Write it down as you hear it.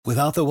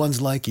Without the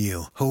ones like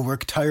you, who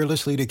work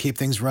tirelessly to keep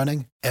things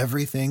running,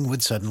 everything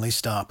would suddenly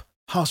stop.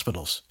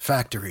 Hospitals,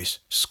 factories,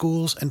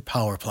 schools, and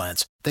power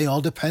plants, they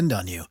all depend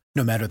on you.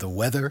 No matter the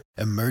weather,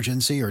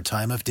 emergency, or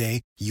time of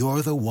day,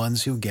 you're the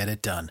ones who get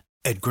it done.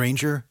 At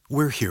Grainger,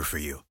 we're here for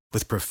you.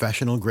 With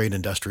professional-grade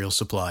industrial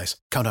supplies,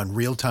 count on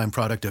real-time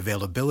product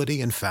availability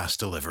and fast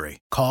delivery.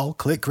 Call,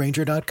 click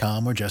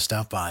Grainger.com, or just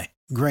stop by.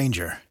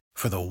 Grainger,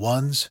 for the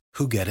ones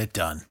who get it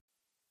done.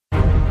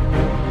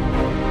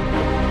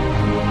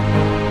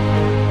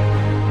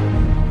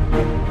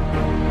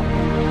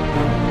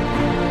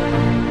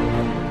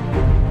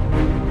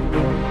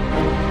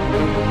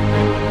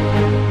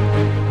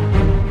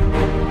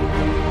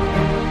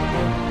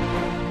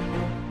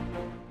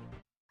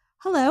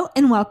 Hello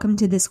and welcome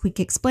to This Week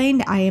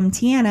Explained. I am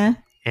Tiana.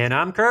 And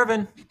I'm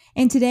Kervin.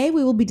 And today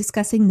we will be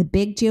discussing the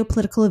big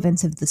geopolitical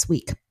events of this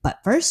week. But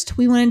first,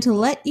 we wanted to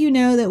let you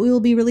know that we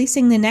will be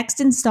releasing the next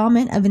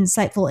installment of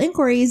Insightful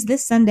Inquiries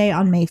this Sunday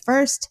on May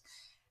 1st.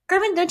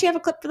 Kervin, don't you have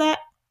a clip for that?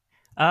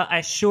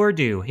 I sure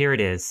do. Here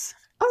it is.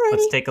 Alrighty.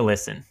 Let's take a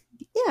listen.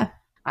 Yeah.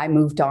 I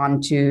moved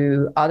on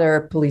to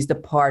other police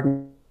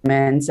departments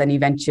and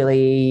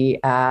eventually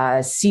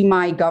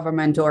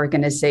semi-government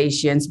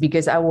organizations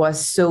because I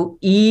was so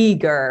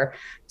eager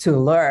to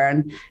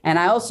learn. And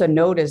I also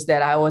noticed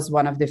that I was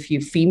one of the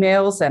few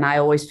females, and I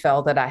always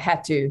felt that I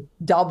had to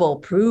double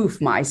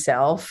prove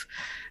myself.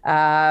 So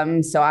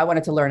I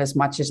wanted to learn as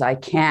much as I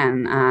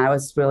can. I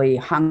was really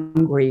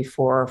hungry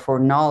for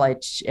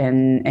knowledge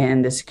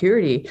in the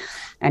security.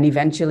 And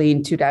eventually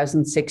in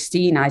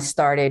 2016, I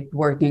started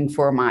working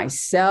for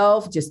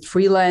myself, just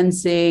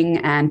freelancing.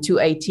 And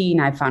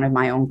 2018, I founded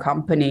my own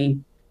company,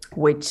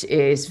 which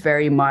is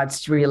very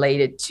much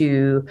related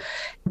to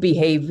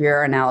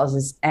behavior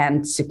analysis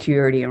and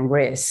security and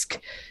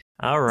risk.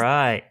 All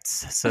right.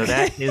 So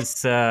that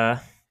is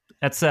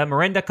that's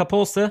Miranda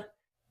Capolsa.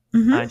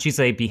 Mm-hmm. She's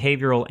a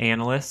behavioral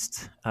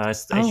analyst.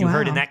 As you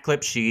heard in that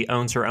clip, she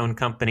owns her own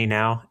company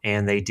now,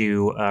 and they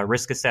do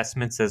risk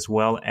assessments as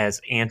well as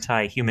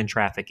anti-human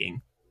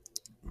trafficking.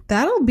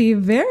 That'll be a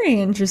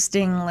very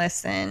interesting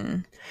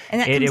listen.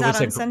 And that comes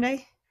out on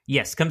Sunday?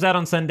 Yes, comes out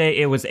on Sunday.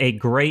 It was a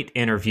great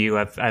interview.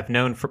 I've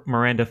known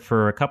Miranda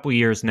for a couple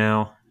years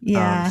now.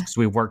 Yeah. Because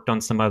we worked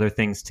on some other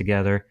things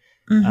together.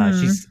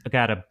 Mm-hmm. She's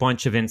got a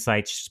bunch of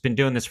insights. She's been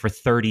doing this for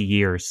 30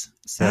 years.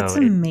 So that's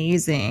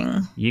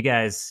amazing. You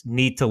guys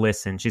need to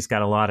listen. She's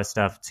got a lot of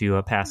stuff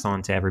to pass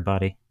on to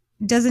everybody.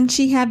 Doesn't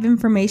she have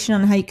information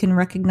on how you can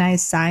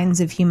recognize signs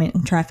of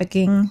human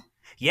trafficking?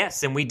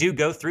 Yes, and we do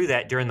go through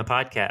that during the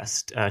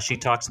podcast. She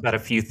talks about a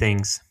few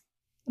things.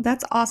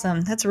 That's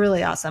awesome. That's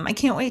really awesome. I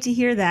can't wait to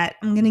hear that.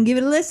 I'm going to give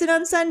it a listen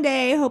on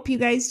Sunday. Hope you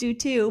guys do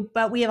too.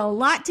 But we have a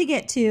lot to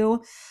get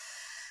to.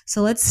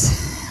 So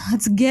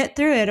let's get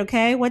through it,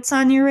 okay? What's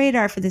on your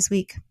radar for this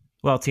week?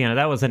 Well, Tiana,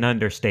 that was an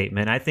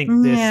understatement. I think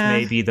this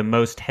may be the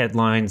most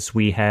headlines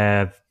we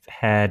have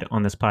had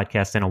on this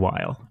podcast in a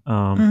while.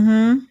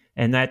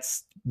 And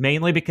that's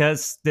mainly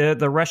because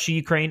the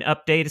Russia-Ukraine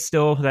update is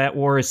still, that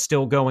war is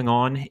still going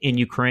on in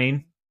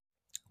Ukraine.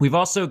 We've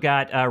also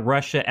got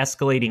Russia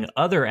escalating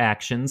other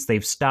actions.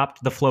 They've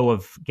stopped the flow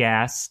of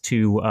gas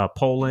to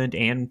Poland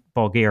and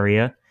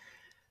Bulgaria.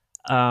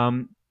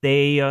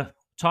 They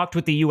talked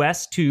with the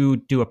U.S. to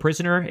do a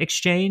prisoner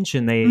exchange,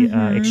 and they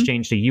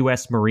exchanged a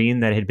U.S. Marine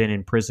that had been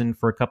in prison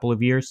for a couple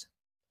of years.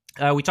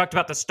 We talked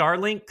about the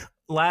Starlink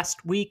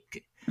last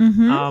week,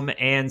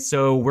 and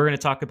so we're going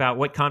to talk about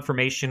what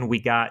confirmation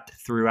we got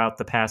throughout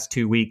the past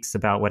 2 weeks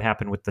about what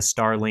happened with the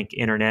Starlink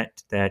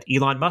internet that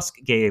Elon Musk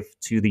gave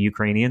to the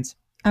Ukrainians.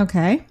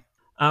 Okay.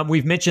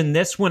 We've mentioned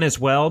this one as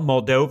well,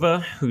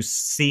 Moldova, who's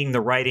seeing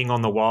the writing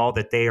on the wall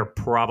that they are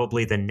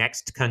probably the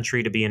next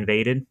country to be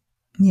invaded.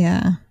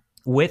 Yeah.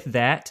 With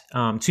that,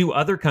 two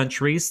other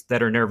countries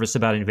that are nervous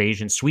about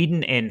invasion,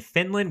 Sweden and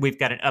Finland. We've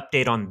got an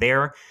update on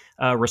their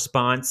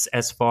response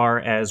as far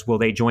as will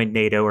they join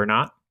NATO or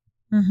not.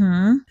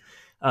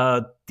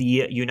 The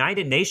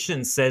United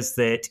Nations says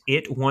that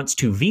it wants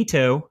to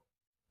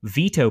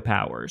veto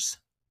powers.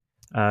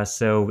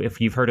 So if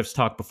you've heard us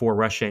talk before,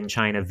 Russia and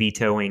China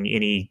vetoing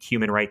any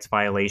human rights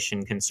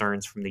violation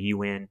concerns from the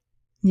UN.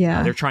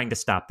 Yeah. They're trying to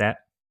stop that.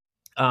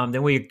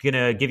 Then we're going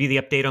to give you the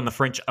update on the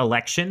French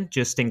election,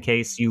 just in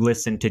case you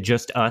listen to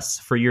just us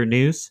for your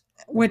news.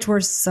 Which we're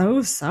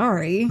so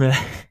sorry.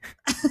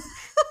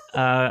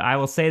 I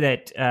will say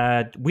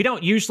that we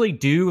don't usually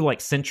do like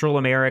Central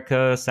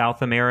America,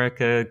 South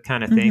America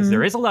kind of things.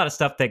 There is a lot of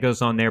stuff that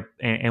goes on there,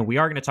 and we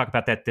are going to talk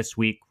about that this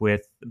week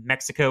with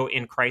Mexico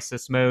in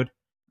crisis mode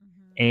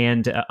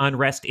and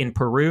unrest in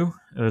Peru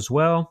as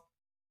well.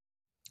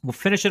 We'll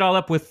finish it all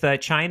up with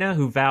China,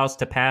 who vows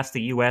to pass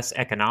the U.S.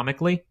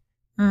 economically.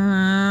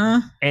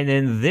 And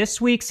then this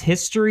week's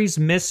History's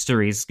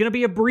Mysteries. It's going to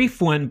be a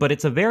brief one, but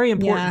it's a very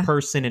important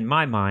person in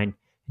my mind.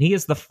 He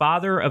is the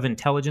father of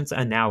intelligence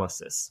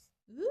analysis.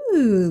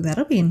 Ooh,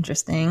 that'll be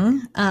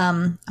interesting.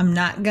 I'm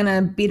not going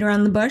to beat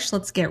around the bush.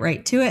 Let's get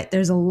right to it.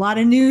 There's a lot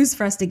of news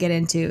for us to get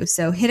into.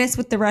 So hit us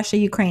with the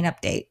Russia-Ukraine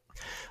update.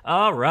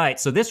 All right.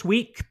 So this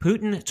week,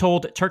 Putin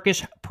told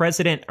Turkish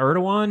President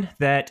Erdogan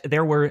that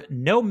there were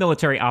no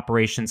military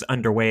operations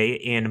underway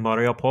in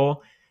Mariupol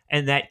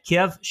and that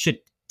Kiev should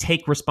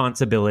take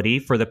responsibility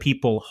for the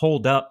people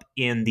holed up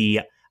in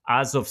the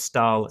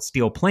Azovstal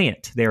steel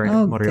plant there in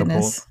Mariupol.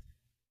 Goodness.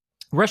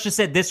 Russia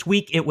said this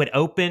week it would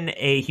open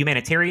a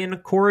humanitarian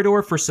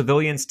corridor for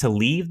civilians to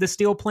leave the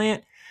steel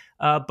plant,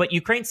 but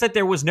Ukraine said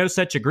there was no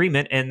such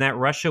agreement and that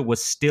Russia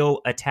was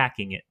still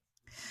attacking it.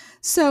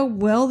 So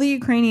will the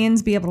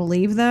Ukrainians be able to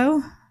leave,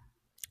 though?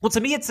 Well,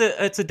 to me, it's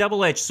a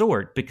double-edged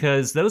sword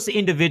because those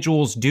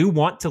individuals do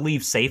want to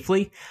leave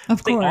safely.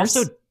 Of course. They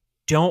also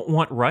don't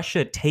want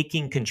Russia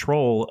taking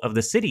control of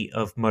the city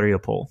of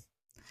Mariupol.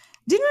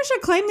 Didn't Russia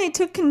claim they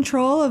took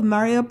control of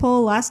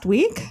Mariupol last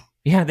week?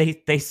 Yeah,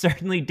 they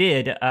certainly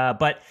did.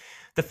 But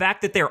the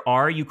fact that there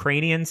are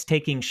Ukrainians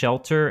taking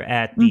shelter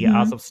at the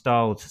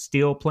Azovstal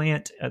steel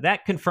plant,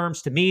 that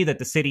confirms to me that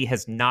the city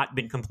has not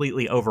been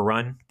completely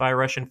overrun by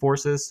Russian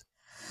forces.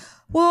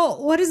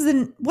 Well,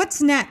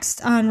 what's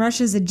next on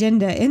Russia's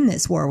agenda in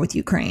this war with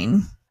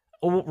Ukraine?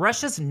 Well,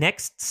 Russia's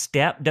next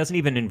step doesn't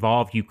even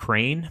involve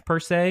Ukraine, per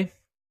se,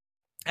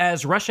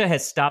 as Russia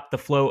has stopped the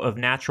flow of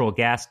natural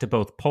gas to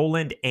both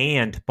Poland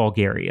and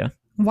Bulgaria.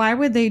 Why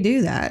would they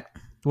do that?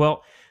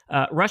 Well,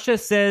 Russia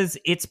says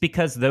it's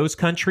because those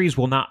countries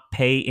will not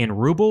pay in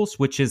rubles,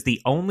 which is the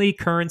only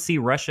currency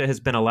Russia has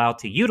been allowed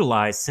to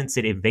utilize since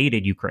it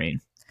invaded Ukraine.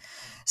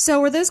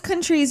 So were those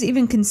countries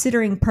even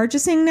considering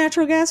purchasing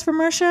natural gas from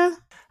Russia?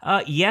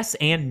 Yes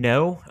and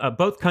no.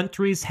 Both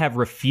countries have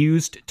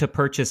refused to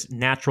purchase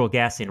natural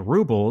gas in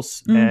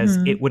rubles, as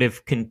it would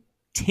have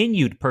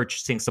continued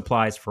purchasing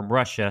supplies from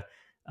Russia,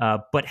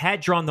 but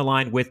had drawn the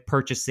line with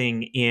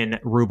purchasing in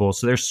rubles.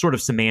 So there's sort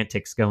of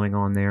semantics going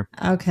on there.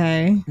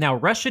 Okay. Now,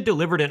 Russia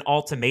delivered an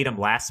ultimatum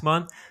last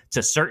month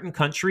to certain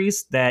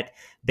countries that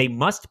they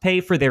must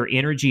pay for their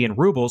energy in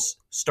rubles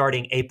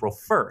starting April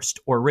 1st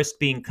or risk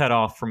being cut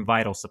off from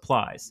vital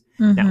supplies.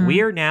 Now,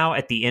 we are now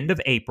at the end of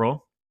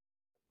April,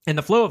 and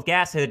the flow of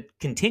gas had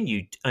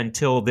continued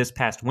until this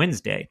past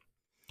Wednesday.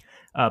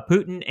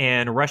 Putin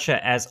and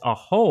Russia as a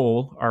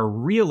whole are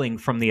reeling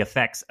from the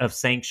effects of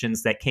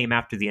sanctions that came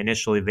after the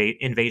initial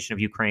invasion of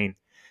Ukraine.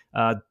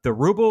 The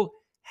ruble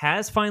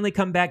has finally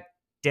come back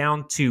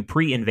down to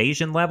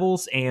pre-invasion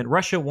levels, and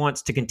Russia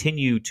wants to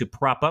continue to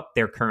prop up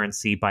their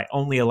currency by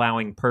only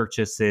allowing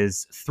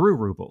purchases through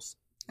rubles.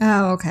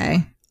 Oh,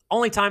 okay.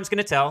 Only time's going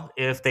to tell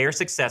if they are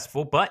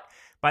successful, but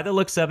by the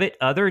looks of it,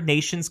 other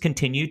nations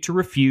continue to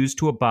refuse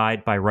to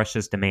abide by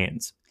Russia's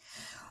demands.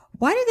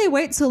 Why did they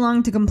wait so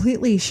long to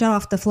completely shut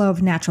off the flow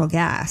of natural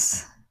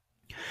gas?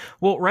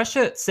 Well,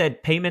 Russia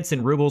said payments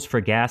in rubles for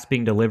gas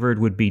being delivered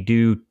would be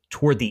due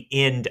toward the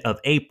end of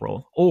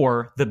April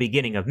or the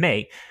beginning of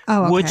May,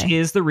 which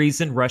is the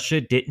reason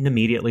Russia didn't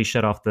immediately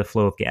shut off the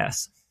flow of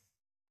gas.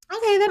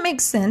 Okay, that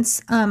makes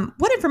sense.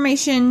 What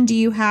information do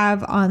you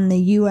have on the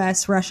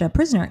U.S.-Russia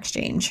prisoner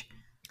exchange?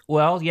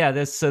 Well, yeah,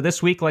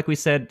 this week, like we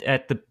said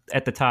at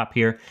the top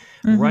here,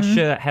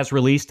 Russia has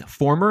released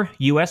former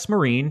U.S.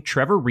 Marine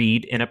Trevor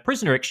Reed in a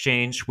prisoner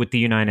exchange with the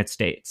United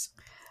States.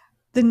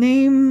 The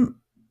name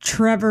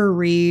Trevor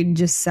Reed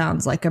just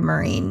sounds like a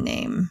Marine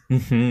name.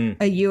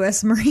 A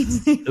U.S.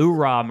 Marine's name.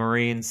 Hoorah,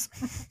 Marines.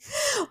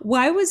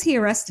 Why was he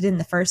arrested in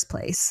the first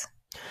place?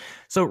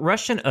 So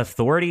Russian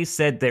authorities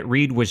said that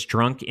Reed was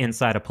drunk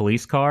inside a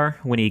police car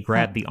when he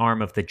grabbed the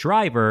arm of the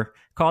driver,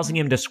 causing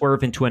him to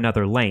swerve into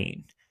another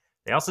lane.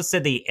 They also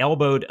said they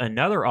elbowed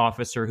another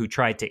officer who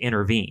tried to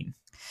intervene.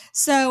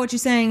 So what you're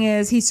saying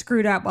is he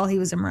screwed up while he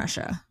was in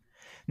Russia.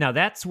 Now,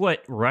 that's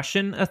what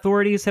Russian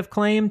authorities have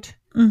claimed.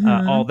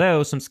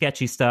 Although some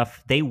sketchy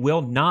stuff, they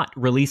will not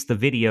release the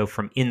video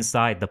from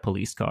inside the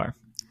police car.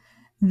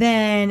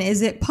 Then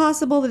is it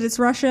possible that it's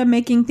Russia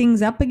making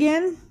things up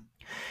again?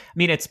 I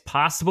mean, it's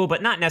possible,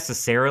 but not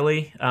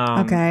necessarily.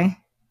 Okay.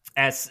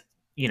 As,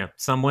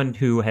 someone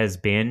who has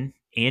been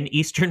in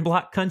Eastern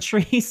Bloc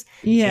countries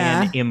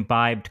and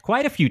imbibed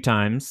quite a few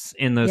times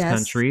in those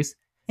countries.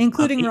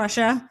 Including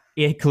Russia.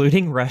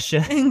 Including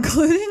Russia.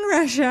 Including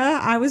Russia.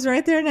 I was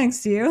right there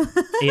next to you.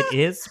 It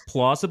is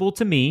plausible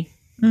to me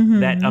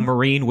that a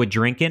Marine would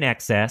drink in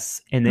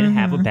excess and then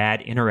have a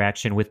bad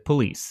interaction with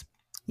police.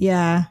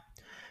 Yeah.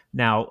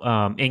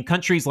 Now, in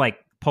countries like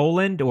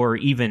Poland or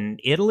even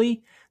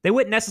Italy, they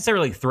wouldn't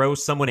necessarily throw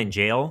someone in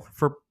jail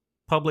for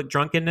public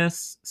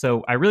drunkenness.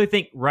 So I really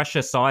think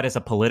Russia saw it as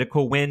a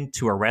political win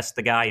to arrest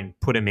the guy and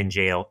put him in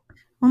jail.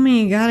 I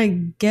mean, you gotta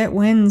get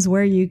wins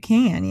where you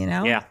can,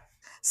 Yeah.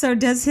 So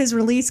does his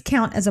release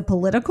count as a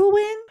political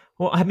win?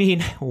 Well, I mean,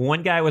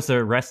 one guy was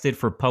arrested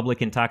for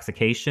public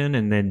intoxication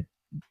and then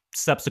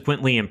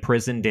subsequently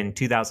imprisoned in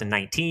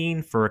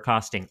 2019 for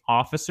accosting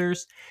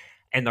officers.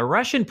 And the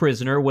Russian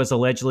prisoner was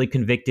allegedly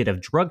convicted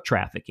of drug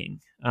trafficking.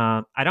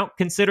 I don't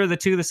consider the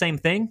two the same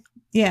thing.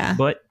 Yeah.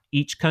 But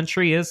each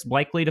country is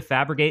likely to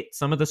fabricate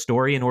some of the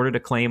story in order to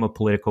claim a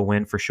political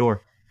win for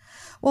sure.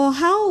 Well,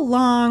 how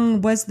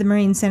long was the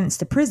Marine sentenced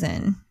to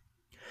prison?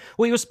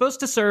 Well, he was supposed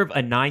to serve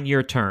a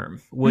 9-year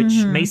term, which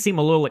may seem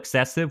a little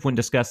excessive when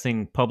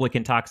discussing public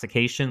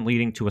intoxication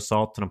leading to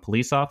assault on a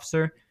police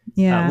officer,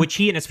 which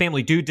he and his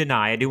family do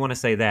deny. I do want to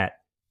say that.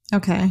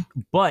 Okay.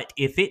 But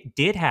if it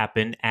did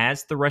happen,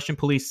 as the Russian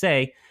police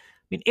say, I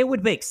mean, it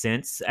would make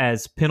sense,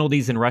 as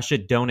penalties in Russia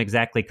don't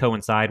exactly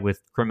coincide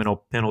with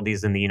criminal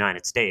penalties in the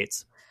United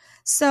States.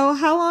 So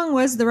how long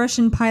was the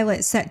Russian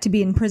pilot set to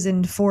be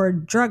imprisoned for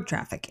drug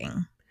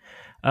trafficking?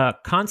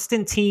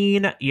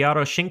 Konstantin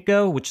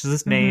Yaroshenko, which is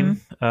his name,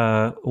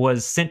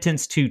 was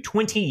sentenced to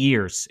 20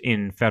 years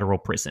in federal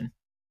prison.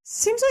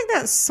 Seems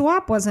like that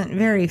swap wasn't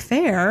very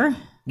fair.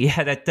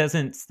 Yeah, that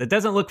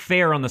doesn't look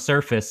fair on the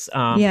surface.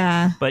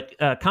 But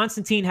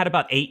Konstantin had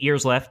about 8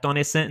 years left on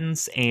his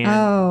sentence,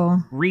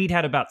 and Reed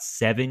had about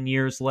 7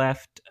 years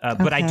left.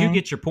 But I do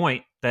get your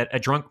point that a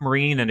drunk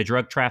Marine and a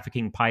drug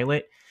trafficking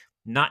pilot,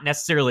 not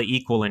necessarily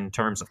equal in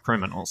terms of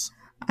criminals.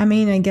 I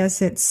mean, I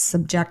guess it's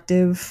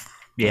subjective.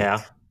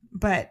 Yeah.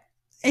 But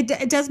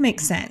it does make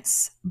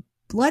sense.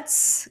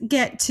 Let's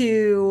get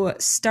to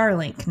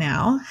Starlink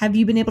now. Have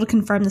you been able to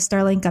confirm the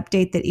Starlink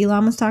update that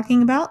Elon was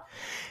talking about?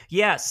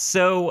 Yes.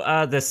 So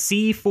the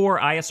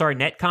C4 ISR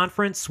Net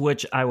conference,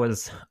 which I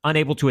was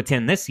unable to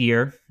attend this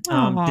year,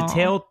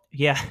 detailed.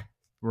 Yeah,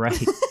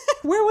 right.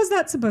 Where was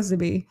that supposed to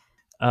be?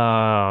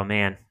 Oh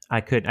man,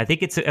 I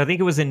think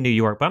it was in New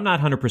York, but I'm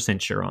not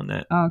 100% sure on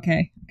that. Oh,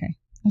 okay. I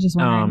was just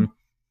wondering.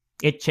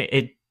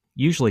 It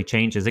usually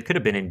changes. It could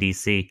have been in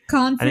DC.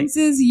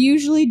 Conferences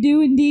usually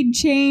do indeed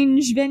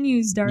change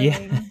venues,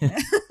 darling. Yeah.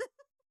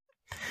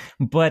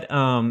 But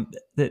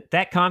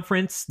that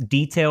conference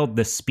detailed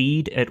the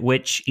speed at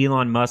which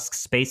Elon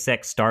Musk's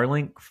SpaceX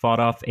Starlink fought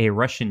off a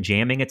Russian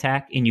jamming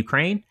attack in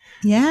Ukraine.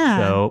 Yeah.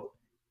 So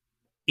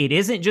it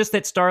isn't just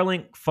that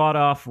Starlink fought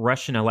off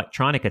Russian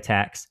electronic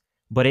attacks,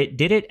 but it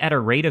did it at a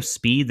rate of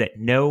speed that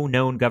no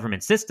known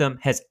government system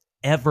has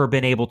ever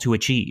been able to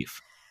achieve.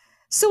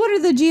 So what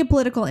are the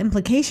geopolitical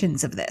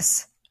implications of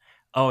this?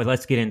 Oh,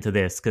 let's get into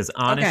this, because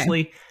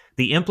honestly,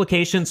 the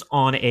implications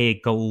on a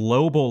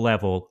global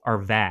level are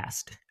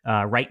vast.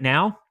 Right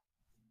now,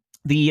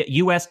 the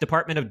U.S.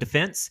 Department of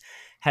Defense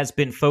has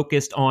been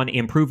focused on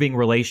improving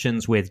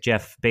relations with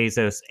Jeff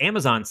Bezos'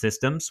 Amazon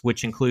systems,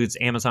 which includes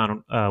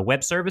Amazon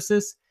Web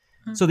Services.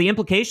 Mm-hmm. So the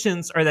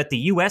implications are that the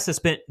U.S. has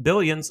spent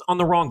billions on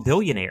the wrong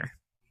billionaire.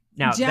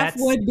 Now, Jeff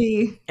would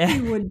be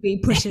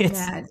pushing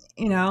that.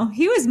 You know,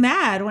 he was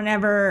mad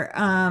whenever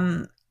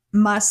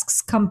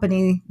Musk's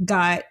company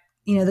got,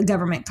 the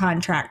government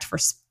contract for,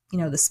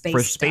 the space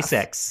for stuff.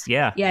 SpaceX.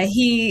 Yeah. Yeah.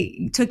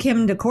 He took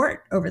him to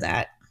court over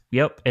that.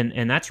 Yep.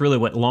 And that's really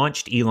what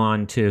launched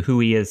Elon to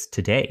who he is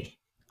today.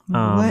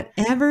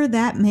 Whatever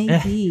that may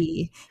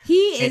be.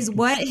 He is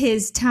what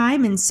his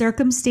time and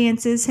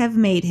circumstances have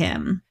made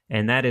him.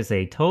 And that is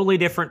a totally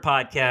different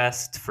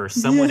podcast for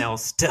someone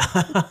else to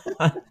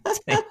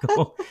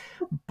tackle.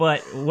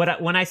 But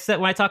when I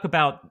talk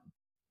about,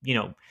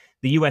 the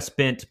U.S.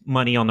 spent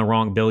money on the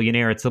wrong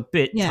billionaire, it's a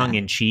bit tongue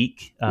in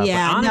cheek. But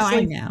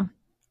honestly, no, I know.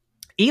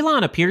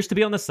 Elon appears to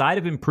be on the side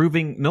of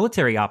improving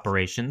military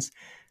operations,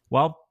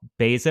 while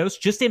Bezos,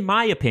 just in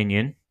my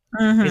opinion,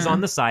 is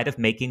on the side of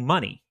making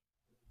money.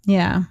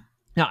 Yeah.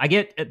 Now, I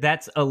get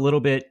that's a little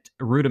bit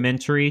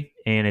rudimentary,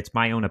 and it's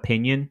my own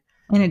opinion.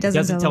 And it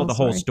doesn't tell the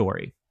whole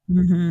story.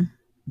 Mm-hmm.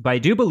 But I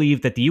do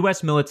believe that the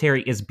U.S.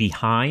 military is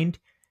behind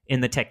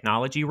in the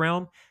technology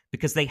realm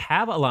because they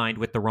have aligned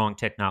with the wrong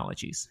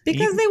technologies.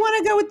 Because they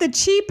want to go with the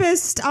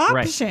cheapest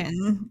option.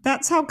 Right.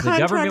 That's how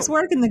contracts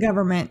work in the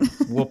government.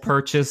 Will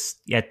purchase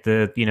at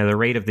the the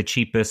rate of the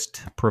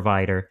cheapest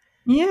provider.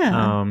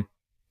 Yeah.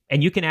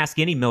 And you can ask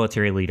any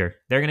military leader.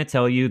 They're going to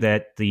tell you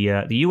that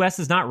the U.S.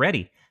 is not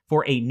ready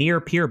for a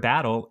near-peer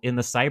battle in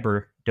the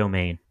cyber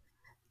domain.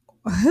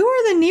 Who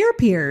are the near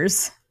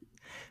peers?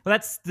 Well,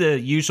 that's the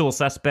usual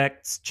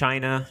suspects,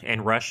 China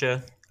and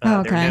Russia.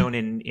 They're known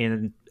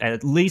in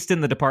at least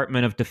in the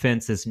Department of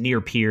Defense as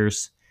near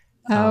peers.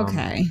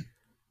 Okay.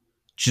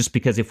 Just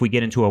because if we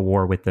get into a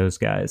war with those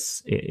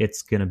guys,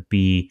 it's going to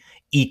be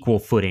equal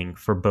footing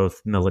for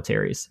both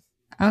militaries.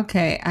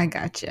 Okay, I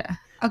gotcha.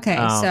 Okay,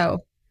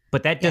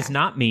 But that does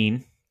not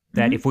mean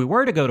that if we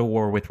were to go to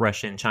war with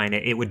Russia and China,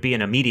 it would be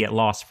an immediate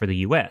loss for the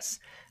U.S.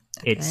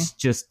 Okay. It's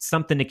just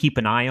something to keep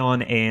an eye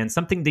on and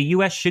something the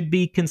U.S. should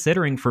be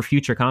considering for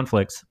future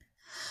conflicts.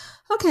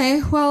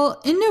 Okay,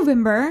 well, in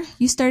November,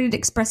 you started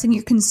expressing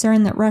your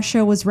concern that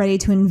Russia was ready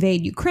to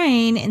invade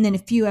Ukraine, and then a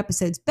few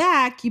episodes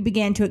back, you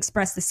began to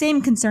express the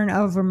same concern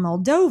over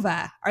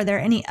Moldova. Are there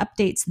any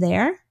updates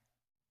there?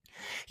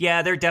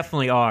 Yeah, there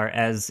definitely are,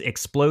 as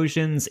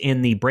explosions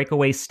in the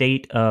breakaway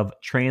state of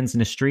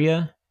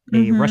Transnistria,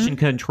 a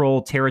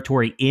Russian-controlled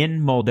territory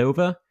in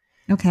Moldova,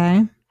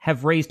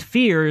 have raised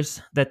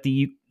fears that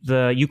the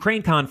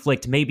Ukraine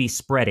conflict may be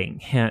spreading.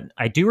 And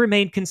I do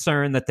remain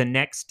concerned that the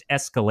next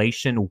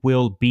escalation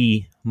will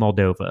be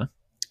Moldova.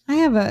 I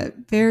have a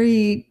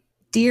very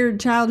dear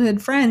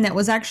childhood friend that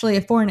was actually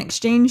a foreign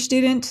exchange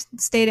student,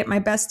 stayed at my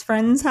best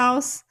friend's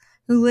house,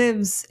 who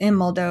lives in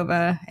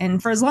Moldova.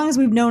 And for as long as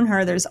we've known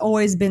her, there's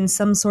always been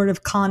some sort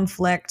of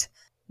conflict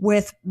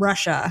with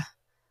Russia.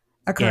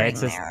 occurring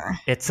there.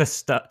 It's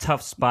a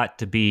tough spot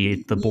to be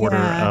at the border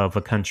of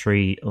a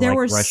country like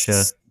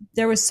Russia.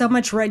 There was so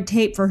much red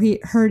tape for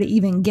her to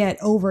even get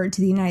over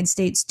to the United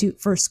States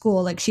for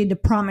school. Like, she had to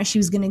promise she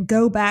was going to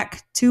go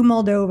back to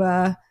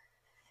Moldova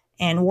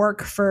and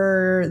work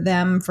for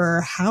them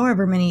for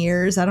however many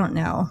years. I don't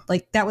know.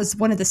 Like, that was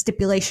one of the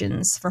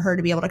stipulations for her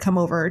to be able to come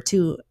over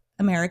to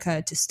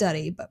America to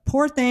study. But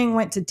poor thing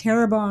went to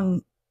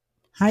Terrebonne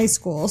High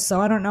School, so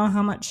I don't know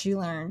how much she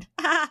learned.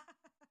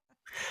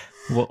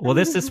 Well,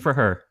 this is for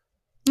her.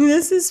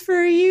 This is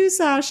for you,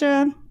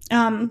 Sasha.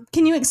 Can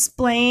you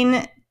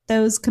explain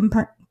those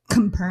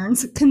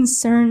concerns,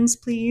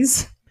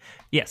 please?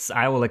 Yes,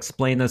 I will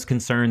explain those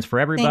concerns for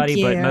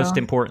everybody, but most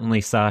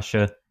importantly,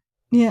 Sasha.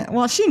 Yeah,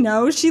 well, she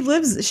knows. She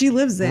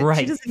lives it. Right.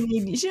 She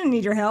doesn't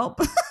need your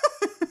help.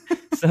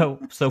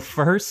 So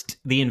first,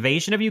 the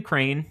invasion of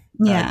Ukraine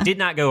did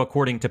not go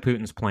according to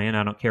Putin's plan.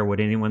 I don't care what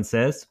anyone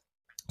says.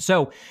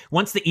 So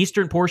once the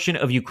eastern portion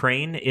of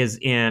Ukraine is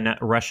in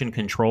Russian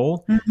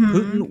control,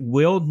 Putin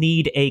will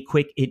need a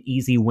quick and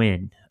easy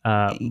win.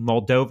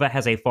 Moldova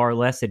has a far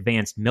less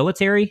advanced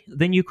military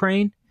than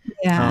Ukraine.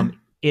 Yeah.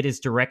 It is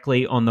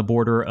directly on the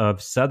border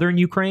of southern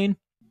Ukraine,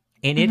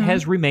 and it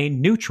has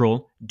remained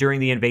neutral during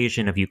the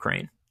invasion of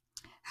Ukraine.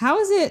 How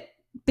has it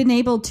been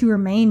able to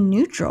remain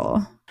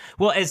neutral?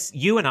 Well, as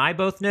you and I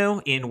both know,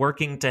 in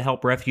working to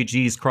help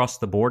refugees cross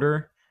the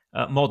border,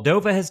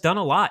 Moldova has done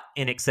a lot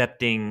in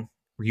accepting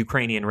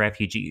Ukrainian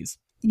refugees.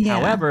 Yeah.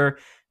 However,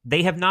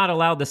 they have not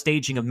allowed the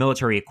staging of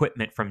military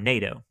equipment from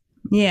NATO.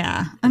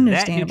 Yeah,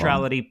 understandable. That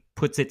neutrality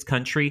puts its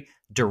country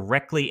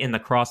directly in the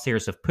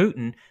crosshairs of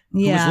Putin,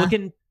 yeah.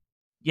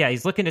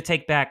 He's looking to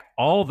take back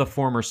all the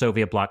former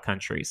Soviet bloc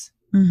countries.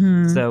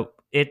 So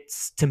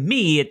to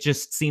me, it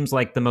just seems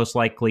like the most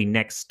likely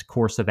next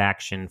course of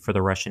action for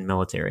the Russian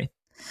military.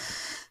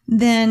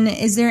 Then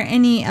is there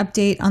any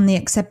update on the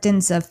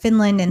acceptance of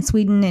Finland and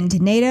Sweden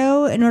into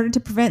NATO in order to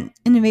prevent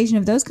an invasion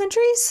of those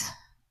countries?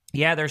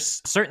 Yeah,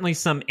 there's certainly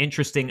some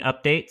interesting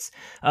updates.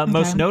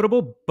 Most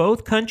notable,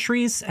 both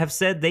countries have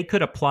said they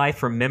could apply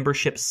for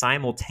membership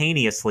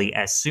simultaneously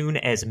as soon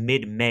as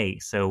mid-May.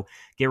 So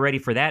get ready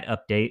for that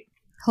update.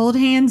 Hold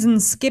hands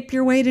and skip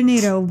your way to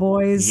NATO,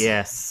 boys.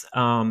 Yes.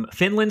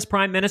 Finland's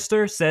prime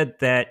minister said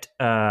that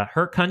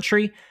her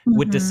country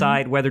would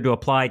decide whether to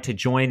apply to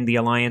join the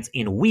alliance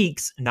in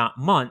weeks, not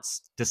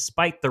months,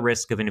 despite the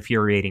risk of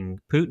infuriating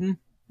Putin.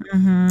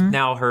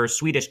 Now, her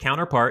Swedish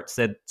counterpart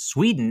said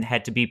Sweden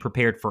had to be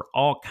prepared for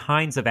all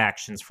kinds of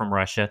actions from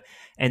Russia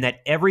and that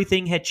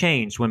everything had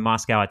changed when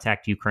Moscow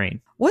attacked Ukraine.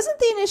 Wasn't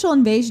the initial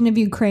invasion of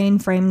Ukraine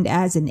framed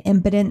as an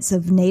impotence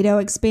of NATO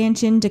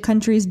expansion to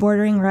countries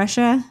bordering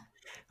Russia?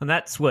 And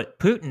that's what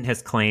Putin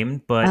has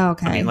claimed, but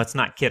I mean, let's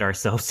not kid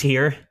ourselves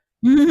here.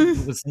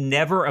 It was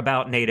never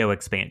about NATO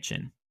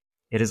expansion.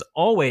 It has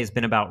always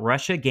been about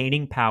Russia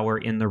gaining power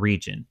in the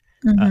region.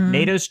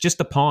 NATO's just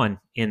a pawn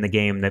in the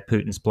game that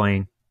Putin's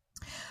playing.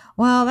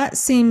 Well, that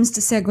seems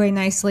to segue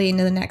nicely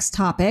into the next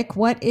topic.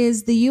 What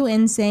is the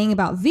UN saying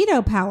about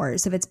veto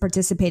powers of its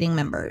participating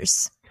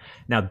members?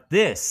 Now,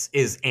 this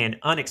is an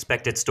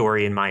unexpected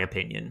story, in my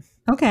opinion.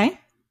 Okay.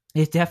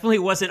 It definitely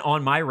wasn't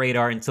on my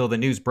radar until the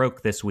news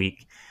broke this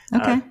week.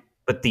 Okay.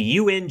 But the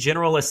UN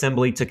General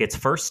Assembly took its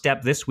first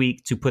step this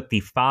week to put the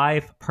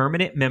 5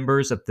 permanent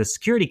members of the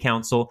Security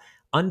Council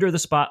under the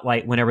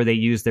spotlight whenever they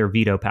use their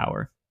veto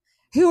power.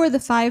 Who are the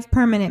 5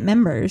 permanent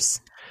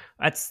members?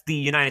 That's the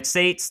United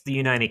States, the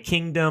United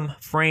Kingdom,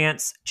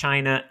 France,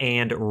 China,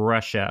 and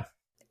Russia.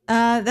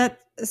 That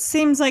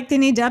seems like they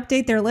need to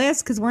update their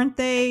list because weren't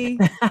they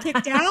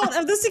kicked out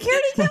of the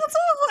Security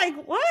Council?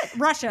 Like, what?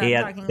 Russia.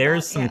 Yeah,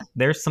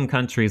 there's some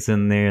countries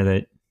in there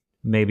that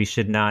maybe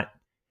should not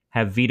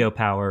have veto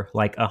power,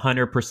 like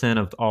 100%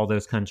 of all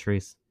those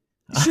countries.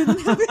 Shouldn't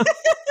have.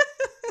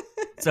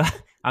 So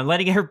I'm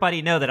letting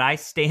everybody know that I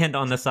stand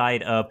on the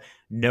side of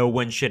no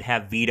one should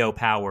have veto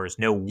powers.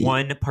 No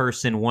one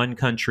person, one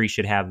country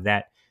should have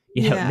that.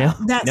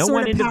 No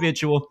one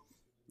individual.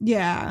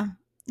 Yeah.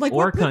 Like,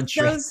 or what puts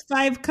country. Those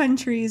 5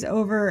 countries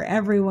over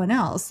everyone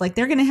else? Like,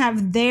 they're going to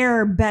have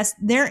their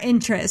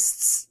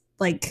interests,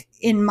 like,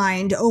 in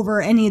mind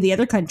over any of the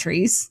other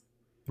countries.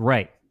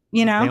 Right.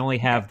 You know? They only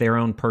have their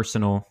own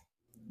personal,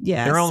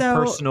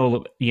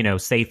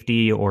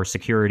 safety or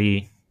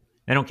security.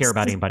 They don't care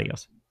about anybody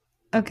else.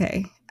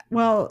 Okay.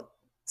 Well,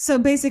 so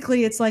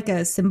basically it's like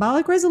a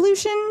symbolic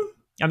resolution?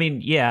 I mean,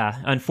 yeah,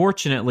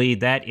 unfortunately,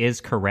 that is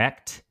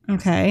correct.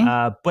 Okay.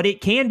 But it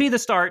can be the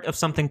start of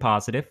something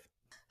positive.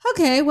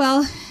 Okay,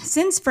 well,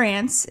 since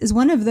France is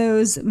one of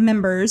those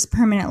members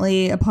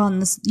permanently upon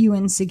the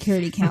UN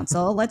Security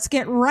Council, let's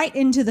get right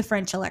into the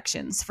French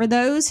elections. For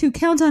those who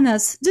count on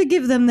us to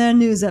give them their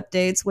news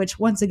updates, which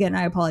once again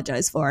I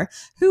apologize for,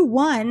 who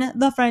won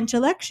the French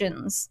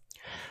elections?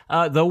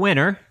 The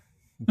winner,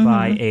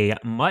 by a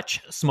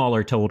much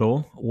smaller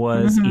total,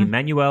 was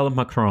Emmanuel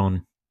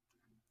Macron.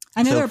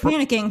 I know they were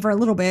panicking for a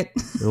little bit.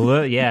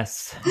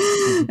 Yes.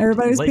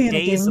 Everybody was panicking.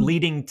 Days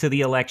leading to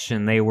the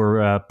election, they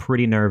were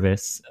pretty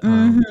nervous.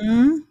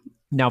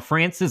 Now,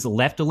 France's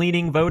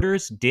left-leaning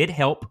voters did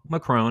help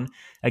Macron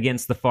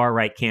against the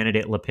far-right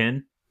candidate Le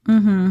Pen.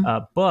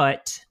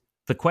 But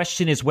the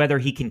question is whether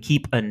he can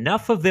keep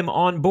enough of them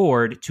on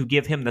board to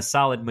give him the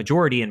solid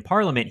majority in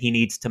parliament he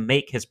needs to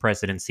make his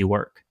presidency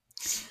work.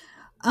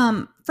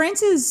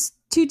 France's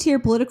two-tier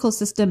political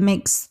system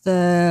makes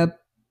the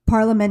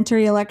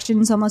parliamentary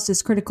elections almost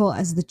as critical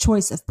as the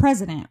choice of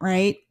president,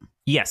 right?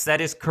 Yes, that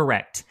is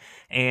correct.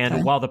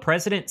 And while the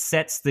president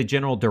sets the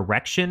general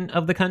direction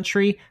of the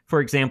country,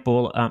 for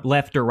example,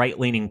 left or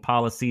right-leaning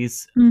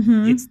policies,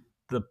 it's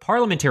the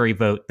parliamentary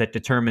vote that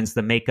determines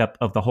the makeup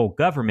of the whole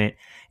government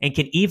and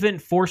can even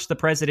force the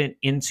president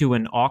into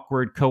an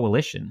awkward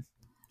coalition.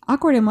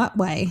 Awkward in what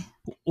way?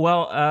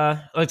 Well,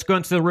 let's go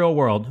into the real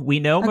world. We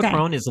know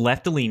Macron is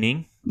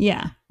left-leaning.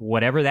 Yeah.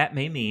 Whatever that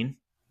may mean.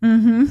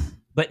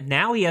 But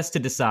now he has to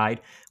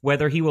decide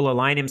whether he will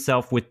align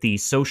himself with the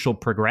social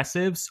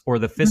progressives or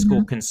the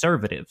fiscal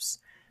conservatives.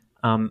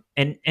 And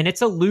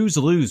it's a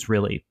lose-lose,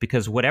 really,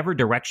 because whatever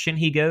direction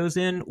he goes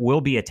in will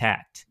be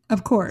attacked.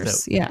 Of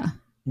course, yeah.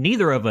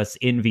 Neither of us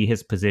envy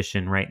his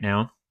position right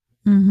now.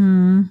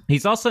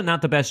 He's also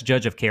not the best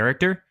judge of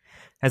character,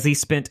 as he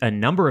spent a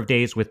number of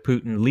days with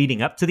Putin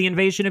leading up to the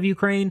invasion of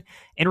Ukraine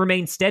and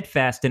remained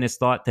steadfast in his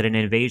thought that an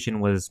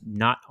invasion was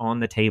not on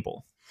the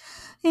table.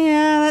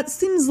 Yeah, that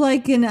seems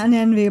like an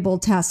unenviable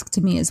task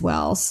to me as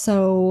well.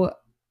 So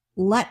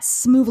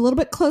let's move a little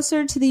bit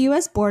closer to the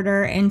U.S.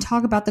 border and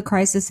talk about the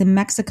crisis in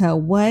Mexico.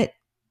 What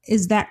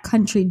is that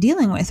country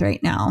dealing with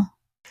right now?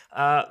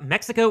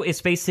 Mexico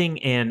is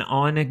facing an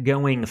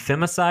ongoing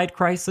femicide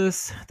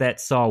crisis that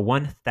saw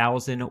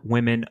 1,000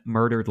 women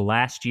murdered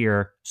last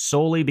year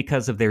solely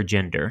because of their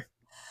gender.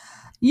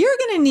 You're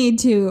going to need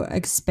to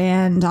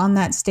expand on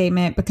that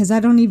statement because I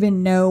don't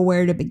even know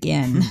where to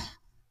begin.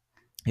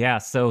 Yeah,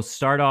 so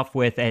start off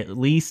with at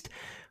least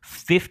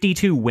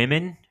 52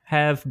 women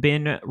have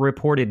been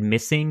reported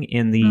missing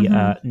in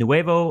the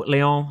Nuevo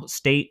León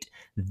state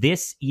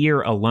this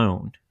year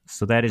alone.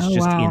 So that is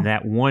in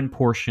that one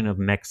portion of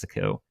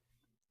Mexico.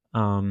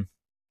 And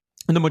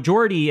the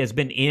majority has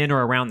been in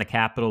or around the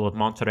capital of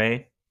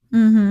Monterrey.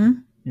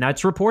 Now,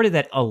 it's reported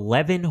that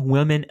 11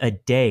 women a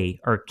day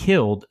are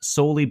killed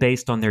solely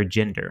based on their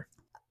gender.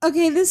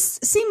 Okay, this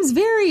seems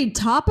very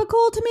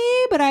topical to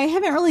me, but I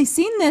haven't really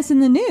seen this in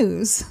the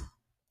news.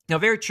 No,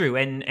 very true.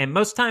 And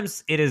most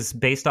times it is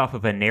based off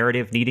of a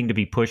narrative needing to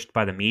be pushed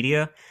by the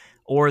media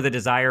or the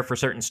desire for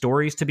certain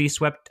stories to be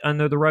swept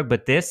under the rug.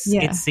 But this,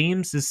 it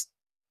seems, is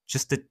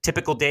just a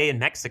typical day in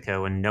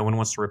Mexico and no one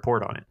wants to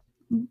report on it.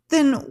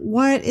 Then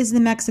what is the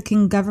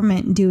Mexican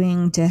government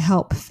doing to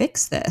help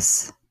fix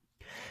this?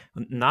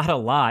 Not a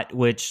lot,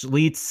 which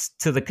leads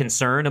to the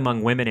concern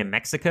among women in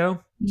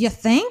Mexico. You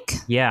think?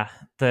 Yeah.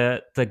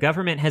 The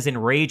government has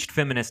enraged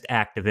feminist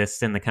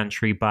activists in the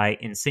country by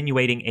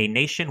insinuating a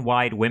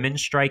nationwide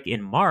women's strike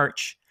in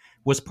March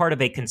was part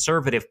of a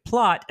conservative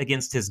plot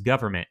against his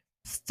government.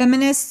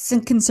 Feminists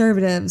and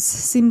conservatives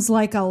seems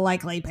like a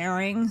likely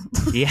pairing.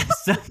 Yeah,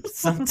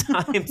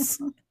 sometimes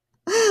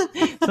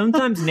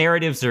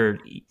narratives are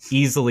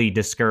easily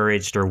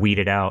discouraged or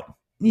weeded out.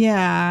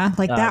 Yeah,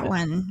 like that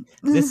one.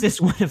 This is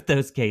one of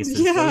those cases.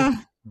 Yeah.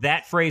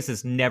 That phrase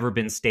has never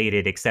been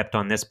stated except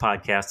on this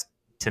podcast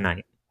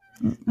tonight.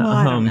 Well,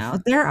 I don't know.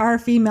 There are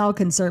female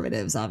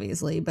conservatives,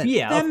 obviously, but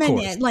of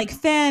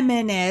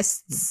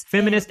feminists,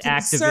 feminist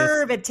activists,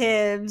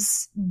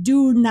 conservatives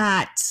do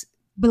not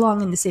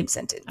belong in the same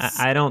sentence.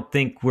 I don't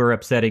think we're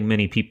upsetting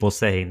many people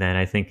saying that.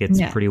 I think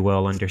it's pretty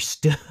well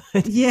understood.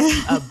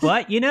 Yeah,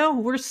 but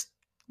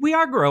we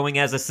are growing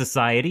as a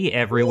society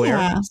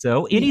everywhere,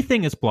 so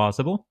anything is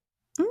plausible.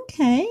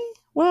 Okay,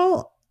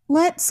 well,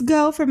 let's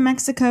go from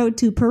Mexico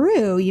to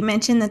Peru. You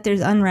mentioned that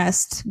there's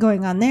unrest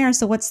going on there,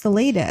 so what's the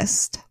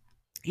latest?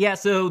 Yeah,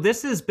 so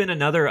this has been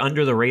another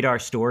under-the-radar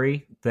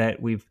story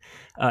that we've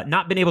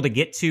not been able to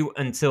get to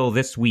until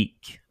this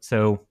week.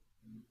 So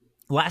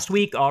last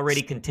week,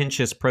 already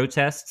contentious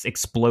protests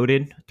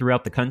exploded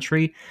throughout the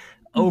country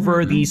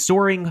over the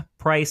soaring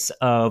price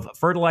of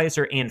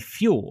fertilizer and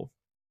fuel.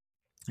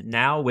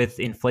 Now, with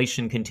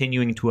inflation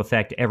continuing to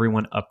affect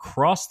everyone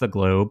across the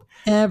globe,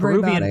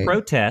 Peruvian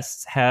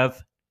protests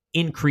have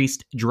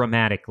increased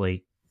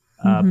dramatically.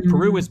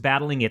 Peru is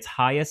battling its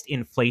highest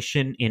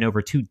inflation in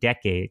over 2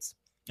 decades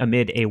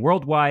amid a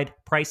worldwide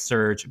price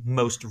surge,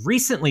 most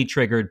recently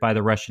triggered by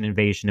the Russian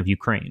invasion of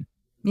Ukraine.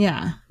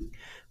 Yeah.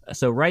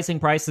 So rising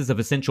prices of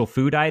essential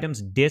food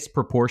items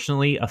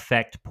disproportionately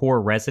affect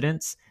poor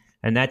residents,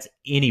 and that's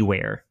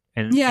anywhere.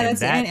 And I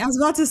was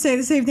about to say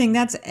the same thing.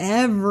 That's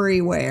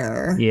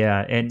everywhere.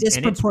 Yeah, and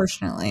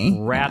disproportionately and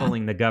it's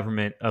rattling the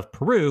government of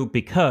Peru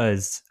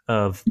because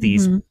of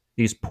these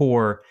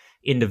poor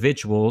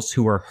individuals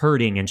who are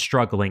hurting and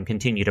struggling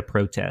continue to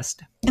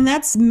protest. And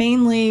that's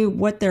mainly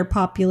what their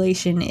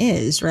population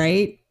is,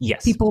 right?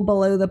 Yes. People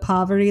below the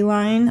poverty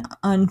line,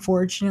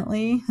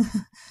 unfortunately.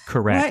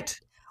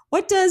 Correct.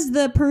 What does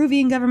the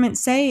Peruvian government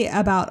say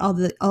about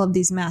all of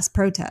these mass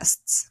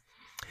protests?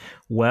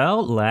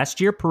 Well, last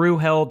year, Peru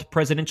held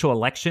presidential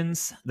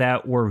elections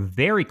that were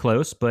very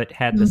close, but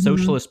had the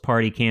Socialist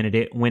Party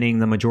candidate winning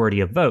the majority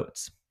of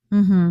votes.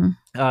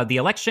 The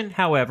election,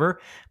 however,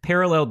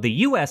 paralleled the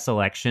U.S.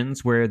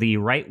 elections, where the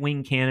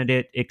right-wing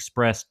candidate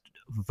expressed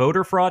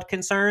voter fraud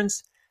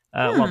concerns,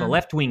 while the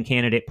left-wing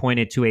candidate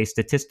pointed to a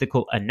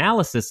statistical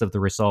analysis of the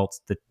results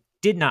that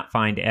did not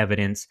find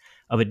evidence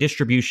of a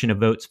distribution of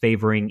votes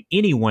favoring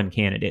any one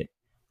candidate.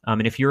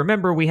 And if you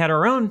remember, we had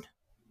our own,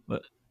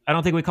 I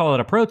don't think we call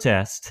it a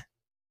protest,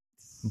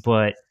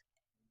 but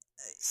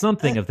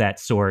something of that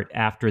sort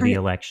after the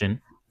election.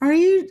 Are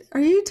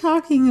you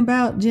talking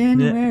about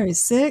January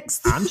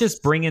 6th? I'm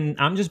just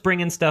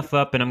bringing stuff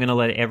up, and I'm going to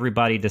let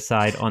everybody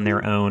decide on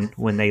their own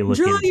when they look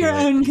into it. Draw your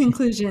own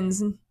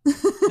conclusions.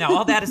 Now,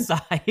 all that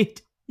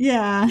aside,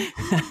 yeah,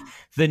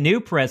 the new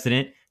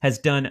president has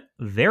done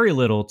very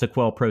little to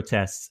quell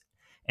protests,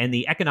 and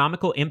the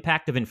economical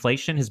impact of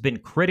inflation has been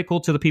critical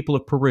to the people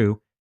of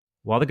Peru,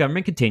 while the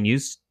government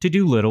continues to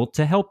do little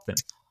to help them.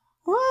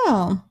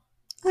 Wow.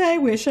 I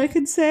wish I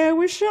could say I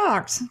was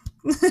shocked.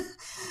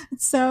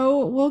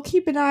 So we'll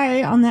keep an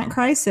eye on that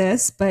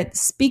crisis. But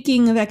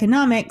speaking of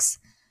economics,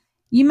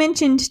 you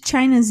mentioned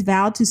China's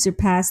vow to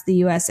surpass the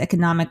U.S.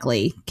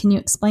 economically. Can you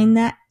explain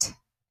that?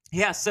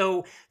 Yeah,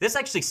 so this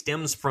actually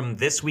stems from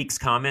this week's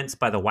comments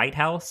by the White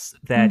House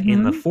that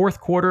in the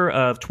fourth quarter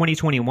of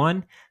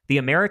 2021, the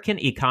American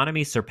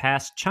economy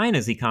surpassed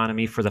China's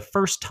economy for the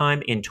first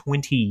time in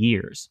 20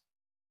 years.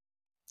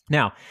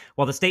 Now,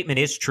 while the statement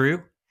is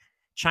true,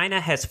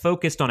 China has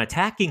focused on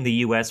attacking the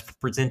U.S. for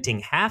presenting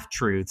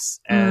half-truths,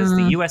 as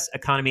the U.S.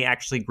 economy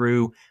actually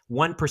grew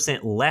 1%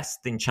 less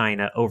than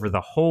China over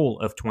the whole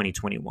of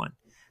 2021.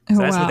 So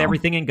that's with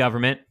everything in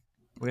government.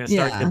 We're going to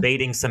start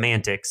debating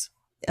semantics.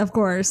 Of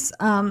course.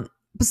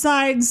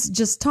 Besides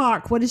just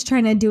talk, what is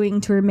China doing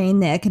to remain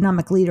the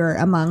economic leader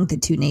among the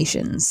two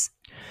nations?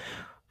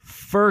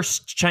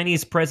 First,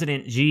 Chinese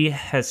President Xi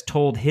has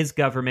told his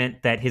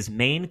government that his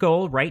main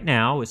goal right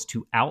now is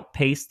to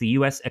outpace the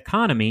U.S.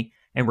 economy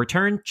and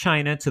return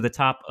China to the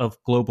top of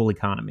global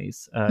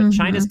economies.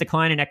 China's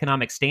decline in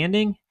economic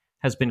standing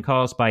has been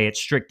caused by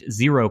its strict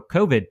zero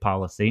COVID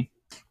policy.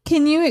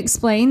 Can you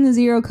explain the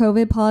zero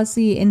COVID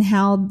policy and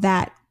how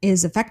that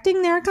is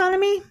affecting their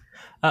economy?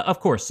 Of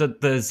course. So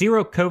the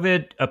zero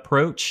COVID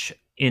approach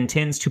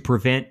intends to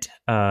prevent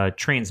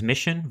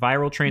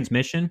viral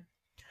transmission,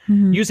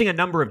 using a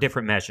number of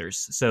different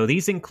measures. So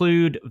these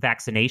include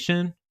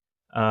vaccination,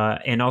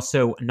 and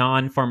also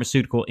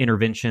non-pharmaceutical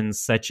interventions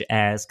such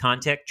as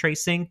contact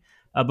tracing,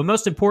 but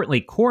most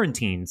importantly,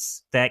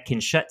 quarantines that can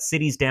shut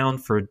cities down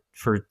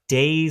for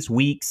days,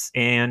 weeks,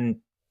 and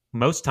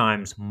most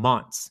times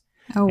months.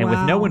 And with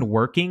no one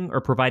working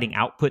or providing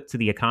output to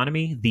the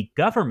economy, the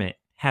government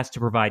has to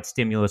provide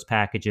stimulus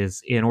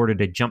packages in order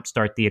to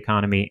jumpstart the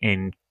economy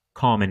and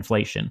calm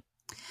inflation.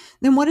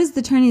 Then what is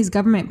the Chinese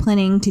government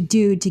planning to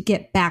do to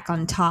get back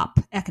on top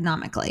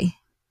economically?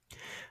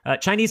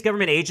 Chinese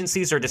government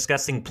agencies are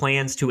discussing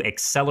plans to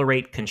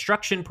accelerate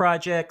construction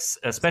projects,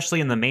 especially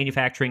in the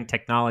manufacturing,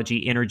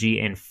 technology, energy,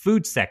 and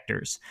food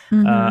sectors.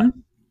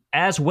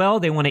 As well,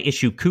 they want to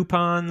issue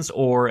coupons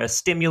or a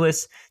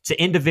stimulus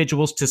to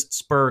individuals to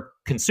spur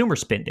consumer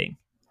spending.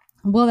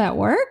 Will that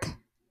work?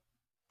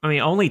 I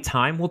mean, only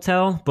time will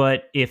tell,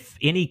 but if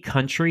any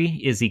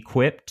country is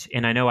equipped,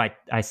 and I know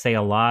I say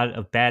a lot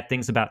of bad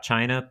things about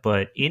China,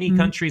 but any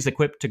country is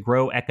equipped to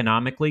grow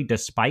economically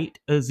despite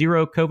a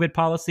zero COVID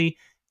policy,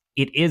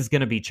 it is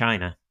going to be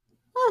China.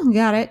 Oh,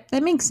 got it.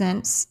 That makes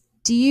sense.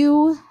 Do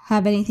you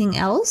have anything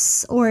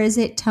else, or is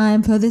it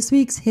time for this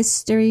week's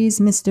History's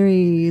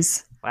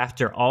Mysteries?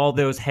 After all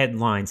those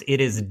headlines,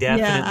 it is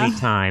definitely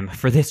time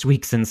for this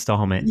week's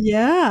installment.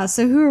 Yeah.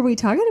 So who are we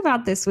talking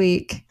about this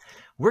week?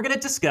 We're going to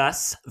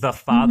discuss the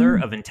father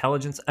of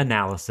intelligence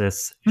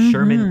analysis,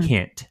 Sherman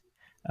Kent.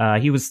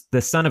 He was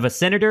the son of a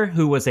senator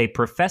who was a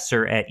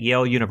professor at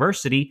Yale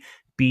University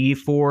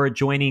before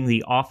joining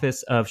the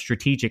Office of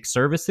Strategic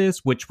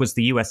Services, which was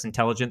the U.S.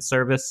 intelligence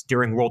service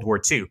during World War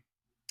II.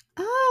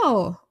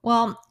 Oh,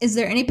 well, is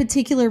there any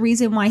particular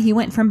reason why he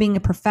went from being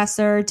a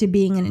professor to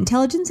being an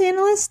intelligence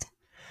analyst?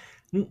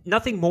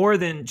 Nothing more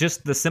than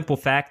just the simple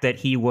fact that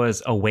he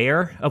was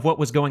aware of what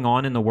was going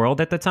on in the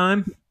world at the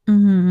time,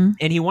 and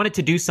he wanted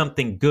to do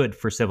something good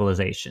for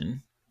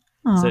civilization.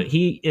 So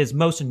he is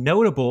most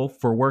notable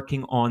for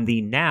working on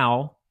the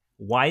now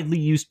widely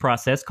used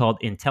process called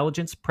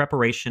intelligence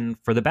preparation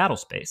for the battle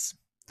space.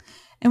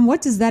 And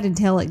what does that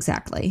entail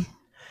exactly?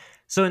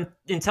 So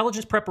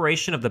intelligence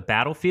preparation of the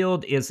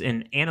battlefield is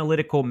an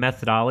analytical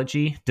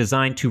methodology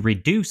designed to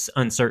reduce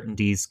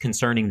uncertainties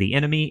concerning the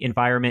enemy,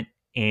 environment,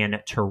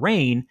 and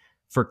terrain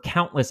for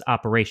countless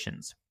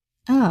operations.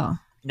 Oh.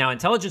 Now,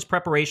 intelligence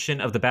preparation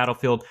of the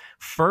battlefield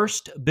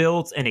first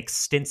builds an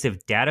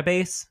extensive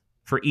database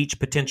for each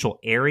potential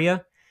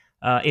area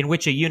in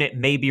which a unit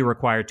may be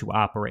required to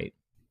operate.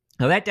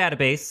 Now, that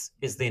database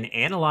is then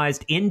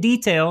analyzed in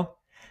detail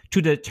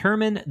to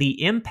determine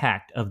the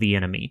impact of the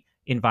enemy,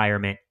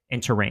 environment,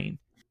 and terrain.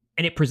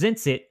 And it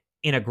presents it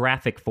in a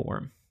graphic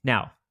form.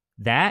 Now,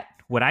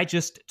 what I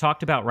just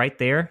talked about right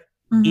there,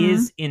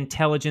 is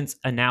intelligence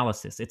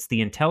analysis. It's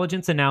the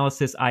intelligence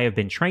analysis I have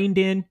been trained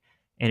in,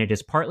 and it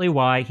is partly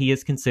why he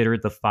is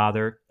considered the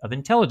father of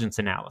intelligence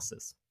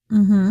analysis.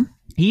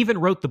 He even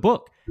wrote the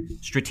book,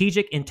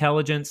 Strategic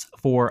Intelligence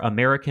for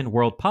American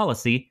World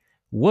Policy,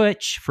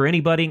 which, for any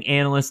budding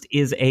analyst,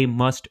 is a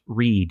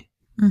must-read.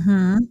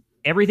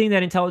 Everything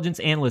that intelligence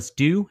analysts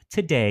do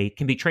today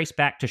can be traced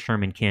back to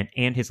Sherman Kent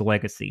and his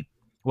legacy.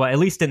 Well, at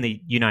least in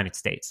the United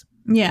States.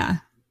 Yeah.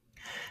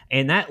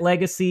 And that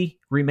legacy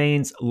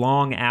remains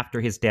long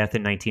after his death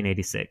in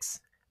 1986.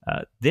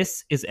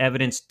 This is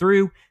evidenced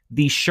through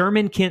the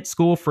Sherman Kent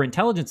School for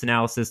Intelligence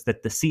Analysis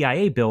that the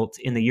CIA built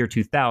in the year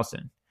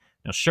 2000.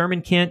 Now,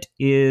 Sherman Kent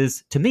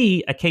is, to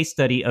me, a case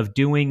study of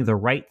doing the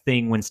right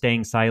thing when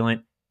staying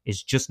silent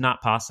is just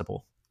not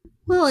possible.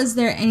 Well, is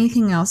there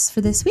anything else for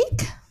this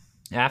week?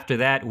 After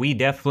that, we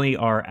definitely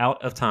are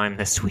out of time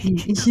this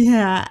week.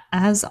 Yeah,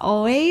 as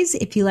always,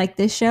 if you like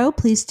this show,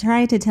 please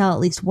try to tell at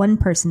least one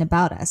person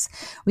about us.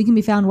 We can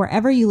be found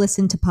wherever you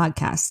listen to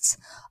podcasts.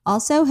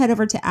 Also, head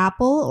over to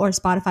Apple or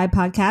Spotify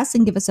podcasts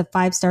and give us a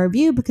 5-star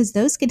review because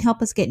those can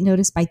help us get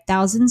noticed by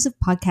thousands of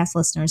podcast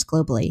listeners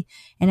globally.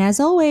 And as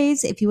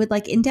always, if you would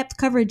like in-depth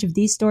coverage of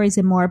these stories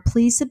and more,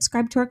 please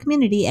subscribe to our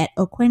community at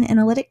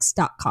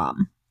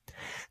oquinanalytics.com.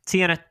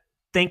 Tiana,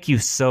 thank you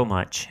so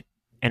much.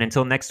 And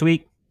until next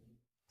week,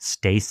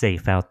 stay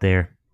safe out there.